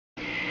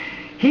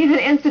He's an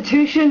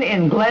institution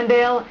in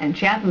Glendale, and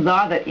chances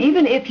are that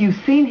even if you've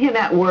seen him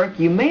at work,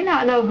 you may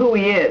not know who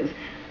he is.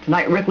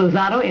 Tonight, Rick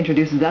Lozano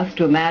introduces us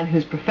to a man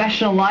whose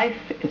professional life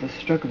is a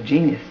stroke of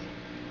genius.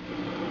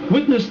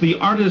 Witness the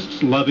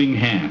artist's loving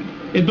hand.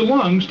 It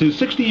belongs to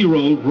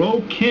 60-year-old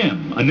Ro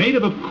Kim, a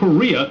native of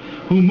Korea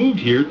who moved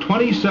here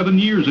 27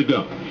 years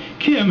ago.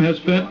 Kim has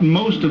spent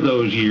most of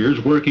those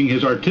years working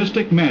his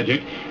artistic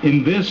magic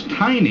in this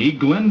tiny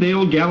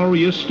Glendale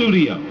Galleria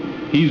studio.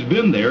 He's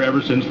been there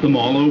ever since the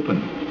mall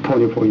opened.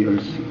 24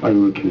 years I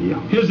work here.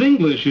 His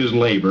English is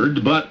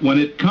labored, but when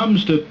it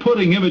comes to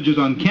putting images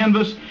on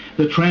canvas,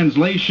 the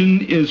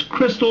translation is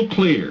crystal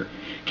clear.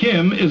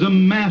 Kim is a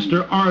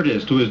master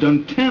artist who has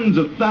done tens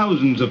of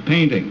thousands of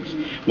paintings.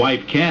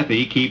 Wife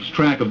Kathy keeps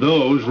track of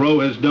those Ro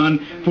has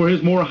done for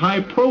his more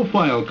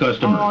high-profile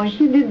customers.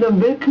 He did the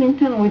Bill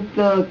Clinton with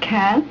the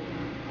cat.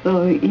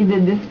 So he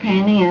did this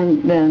painting,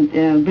 and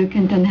then Bill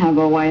Clinton have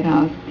a White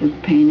House, this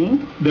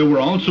painting. There were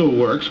also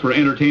works for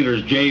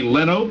entertainers Jay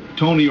Leno,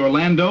 Tony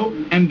Orlando,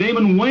 and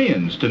Damon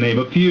Wayans, to name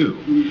a few.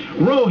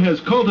 Ro has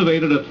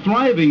cultivated a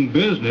thriving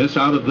business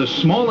out of the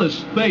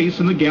smallest space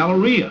in the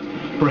Galleria.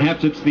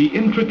 Perhaps it's the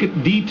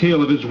intricate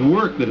detail of his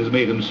work that has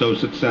made him so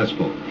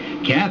successful.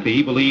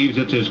 Kathy believes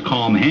it's his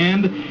calm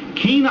hand,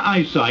 keen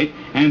eyesight,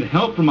 and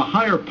help from a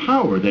higher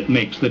power that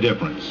makes the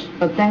difference.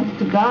 But thanks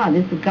to God,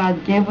 it's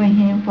God giving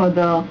him for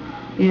the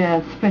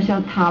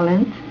special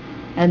talent,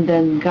 and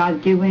then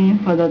God giving him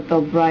for the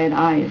bright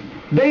eyes.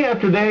 Day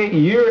after day,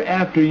 year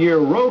after year,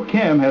 Ro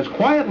Kim has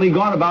quietly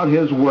gone about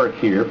his work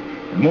here.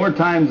 And more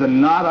times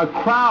than not, a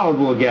crowd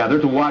will gather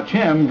to watch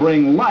him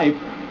bring life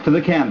to the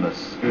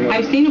canvas.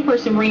 I've seen a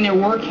person bring their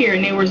work here,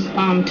 and they were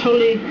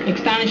totally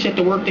astonished at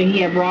the work that he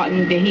had brought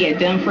and that he had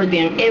done for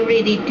them.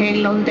 Every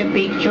detail on the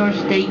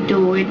pictures, they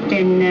do it,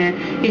 and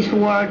it's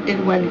worth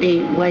it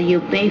what you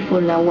pay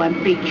for that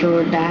one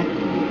picture. That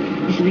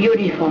is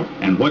beautiful.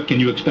 And what can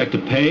you expect to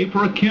pay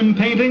for a Kim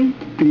painting?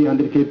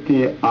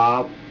 350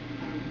 up.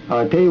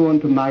 They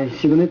want my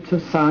signature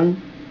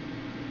sign.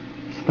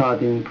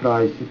 Starting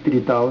price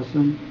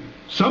 3,000.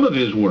 Some of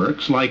his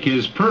works, like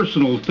his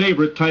personal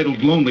favorite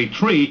titled Lonely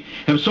Tree,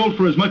 have sold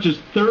for as much as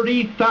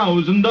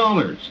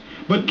 $30,000.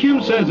 But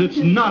Kim says it's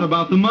not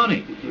about the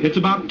money. It's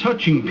about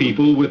touching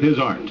people with his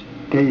art.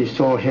 They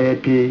so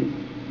happy,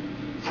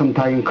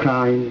 sometimes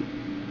crying.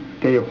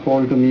 They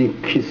hold me,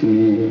 kiss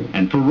me.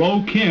 And for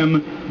Ro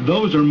Kim,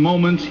 those are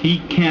moments he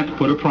can't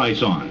put a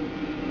price on.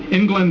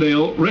 In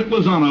Glendale, Rick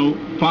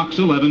Lozano, Fox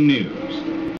 11 News.